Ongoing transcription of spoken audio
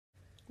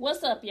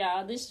What's up,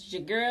 y'all? This is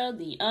your girl,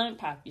 the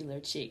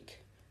unpopular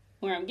chick,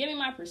 where I'm giving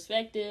my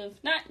perspective,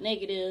 not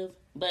negative,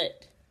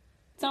 but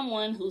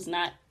someone who's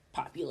not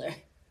popular. And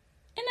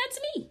that's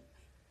me,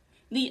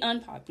 the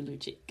unpopular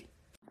chick.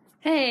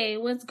 Hey,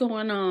 what's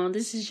going on?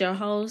 This is your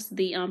host,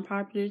 the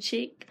unpopular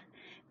chick.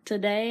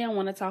 Today, I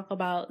want to talk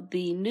about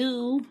the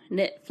new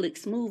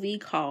Netflix movie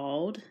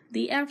called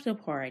The After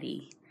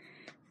Party.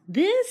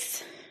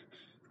 This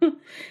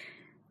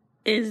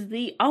is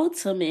the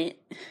ultimate,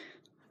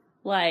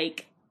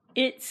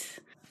 it's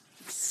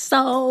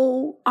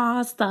so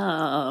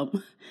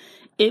awesome.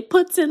 It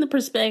puts in the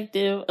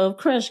perspective of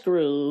Crush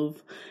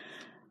Groove,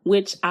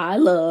 which I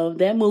love.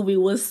 That movie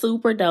was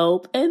super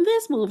dope, and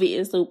this movie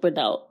is super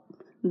dope.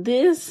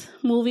 This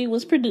movie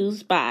was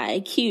produced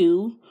by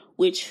Q,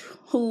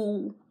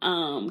 who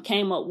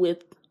came up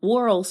with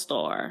World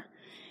Star,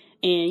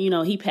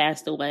 and he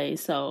passed away.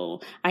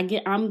 So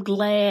I'm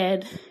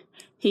glad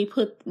they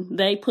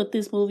put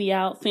this movie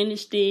out,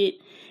 finished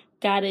it,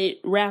 got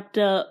it wrapped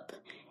up.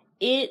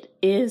 It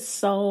is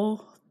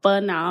so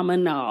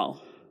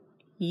phenomenal.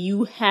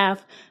 You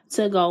have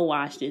to go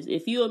watch this.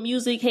 If you're a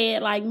music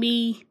head like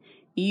me,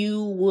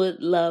 you would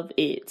love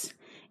it.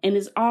 And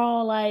it's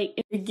all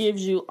it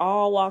gives you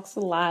all walks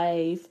of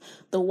life.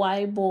 The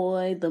white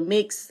boy, the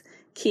mixed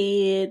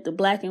kid, the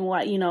black and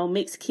white,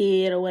 mixed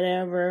kid or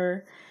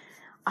whatever.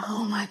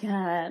 Oh my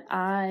God.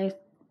 I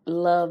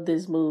love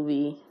this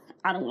movie.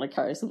 I don't want to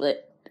curse,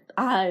 but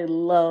I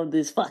love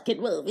this fucking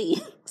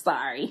movie.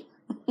 Sorry.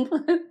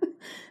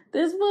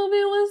 This movie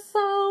was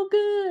so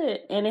good.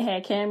 And it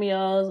had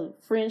cameos,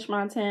 French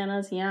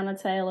Montana, Tiana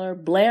Taylor,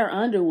 Blair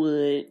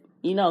Underwood.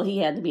 He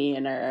had to be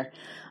in there.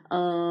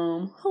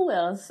 Who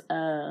else?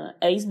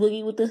 Ace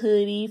Boogie with the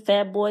Hoodie,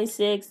 Fat Boy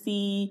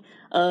Sexy,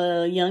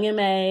 Young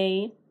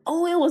M.A.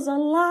 Oh, it was a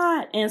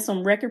lot. And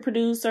some record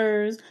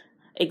producers,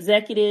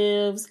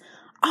 executives,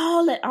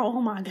 all that.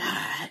 Oh my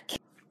God.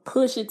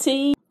 Pusha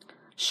T,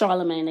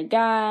 Charlamagne the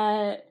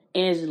God,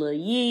 Angela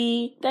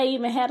Yee. They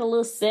even had a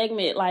little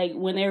segment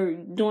when they were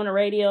doing the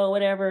radio or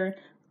whatever.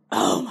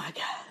 Oh my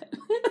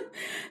God.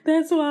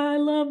 That's why I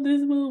love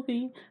this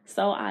movie.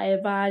 So I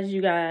advise you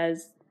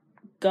guys,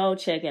 go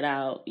check it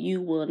out.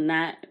 You will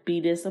not be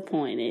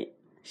disappointed.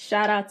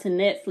 Shout out to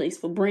Netflix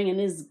for bringing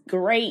this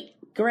great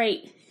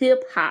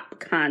hip hop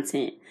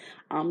content.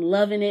 I'm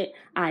loving it.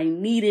 I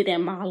need it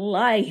in my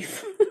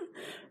life.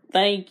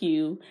 Thank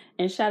you.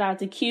 And shout out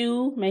to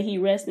Q. May he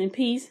rest in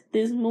peace.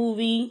 This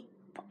movie,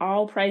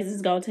 all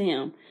praises go to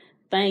him.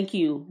 Thank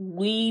you.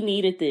 We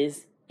needed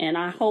this. And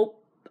I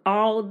hope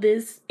all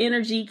this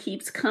energy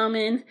keeps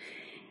coming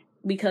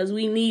because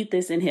we need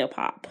this in hip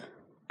hop.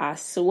 I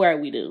swear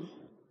we do.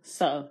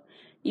 So,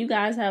 you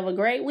guys have a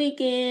great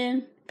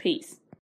weekend. Peace.